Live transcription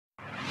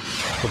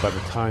So by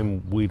the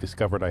time we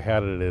discovered I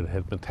had it, it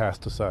had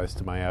metastasized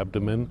to my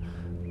abdomen,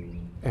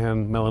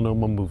 and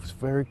melanoma moves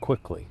very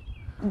quickly.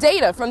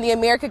 Data from the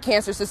American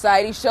Cancer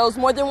Society shows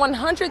more than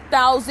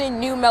 100,000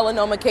 new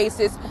melanoma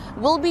cases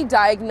will be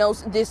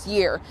diagnosed this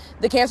year.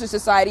 The Cancer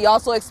Society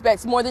also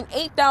expects more than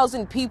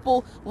 8,000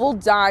 people will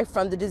die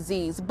from the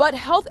disease. But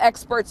health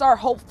experts are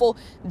hopeful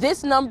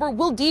this number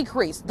will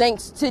decrease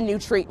thanks to new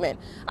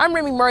treatment. I'm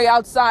Remy Murray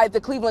outside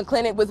the Cleveland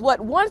Clinic with what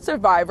one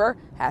survivor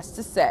has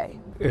to say.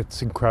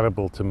 It's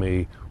incredible to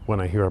me when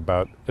I hear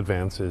about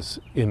advances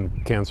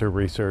in cancer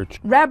research.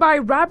 Rabbi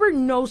Robert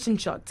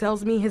Nosenchuk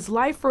tells me his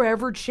life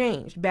forever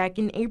changed back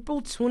in April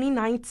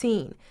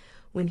 2019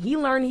 when he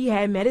learned he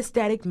had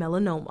metastatic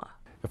melanoma.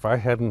 If I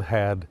hadn't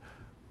had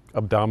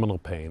abdominal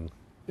pain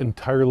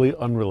entirely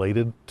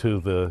unrelated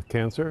to the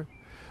cancer,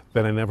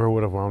 then I never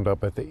would have wound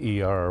up at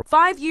the ER.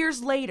 5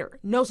 years later,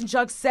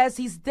 Nosenchuk says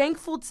he's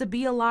thankful to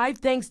be alive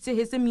thanks to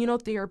his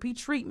immunotherapy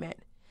treatment.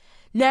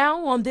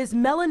 Now, on this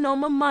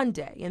Melanoma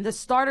Monday and the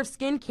start of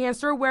Skin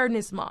Cancer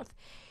Awareness Month,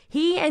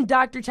 he and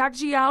Dr.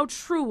 Takjiao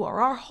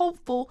Truor are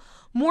hopeful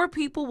more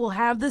people will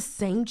have the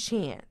same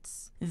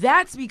chance.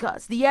 That's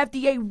because the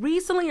FDA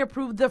recently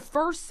approved the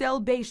first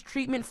cell-based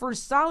treatment for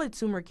solid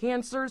tumor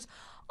cancers,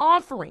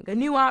 offering a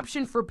new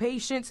option for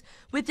patients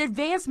with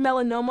advanced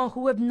melanoma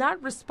who have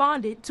not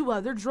responded to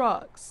other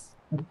drugs.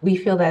 We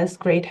feel there's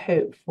great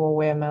hope for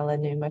where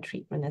melanoma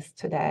treatment is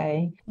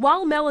today.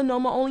 While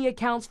melanoma only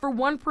accounts for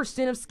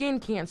 1% of skin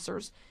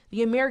cancers,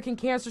 the American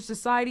Cancer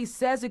Society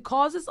says it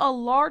causes a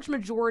large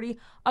majority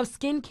of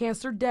skin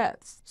cancer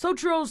deaths.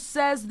 Sotro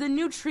says the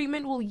new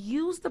treatment will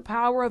use the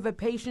power of a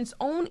patient's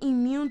own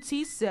immune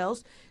T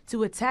cells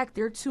to attack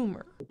their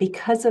tumor.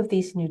 Because of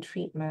these new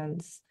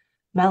treatments,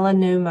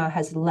 melanoma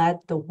has led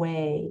the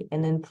way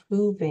in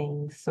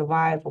improving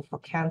survival for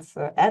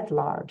cancer at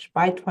large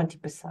by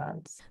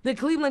 20%. The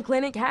Cleveland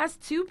Clinic has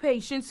 2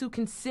 patients who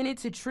consented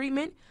to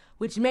treatment,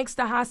 which makes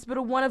the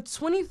hospital one of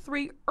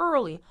 23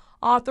 early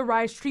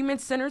authorized treatment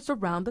centers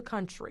around the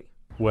country.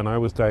 When I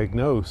was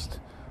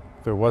diagnosed,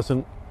 there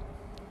wasn't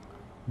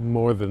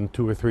more than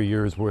 2 or 3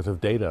 years worth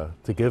of data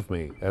to give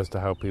me as to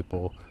how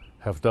people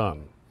have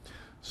done.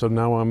 So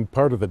now I'm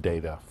part of the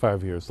data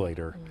 5 years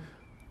later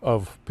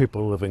of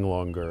people living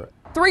longer.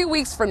 3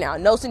 weeks from now,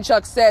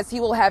 Nosenchuk says he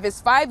will have his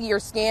 5-year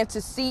scan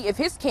to see if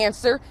his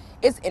cancer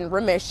is in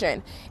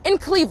remission. In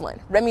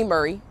Cleveland, Remy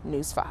Murray,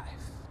 News 5.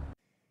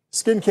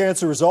 Skin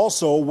cancer is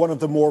also one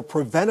of the more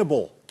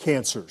preventable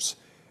cancers.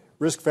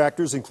 Risk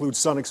factors include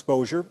sun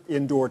exposure,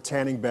 indoor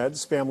tanning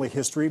beds, family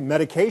history,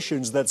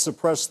 medications that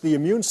suppress the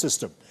immune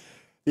system.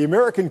 The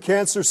American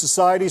Cancer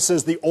Society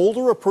says the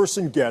older a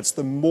person gets,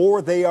 the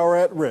more they are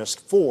at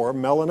risk for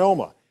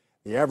melanoma.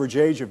 The average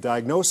age of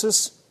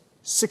diagnosis,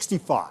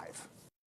 65.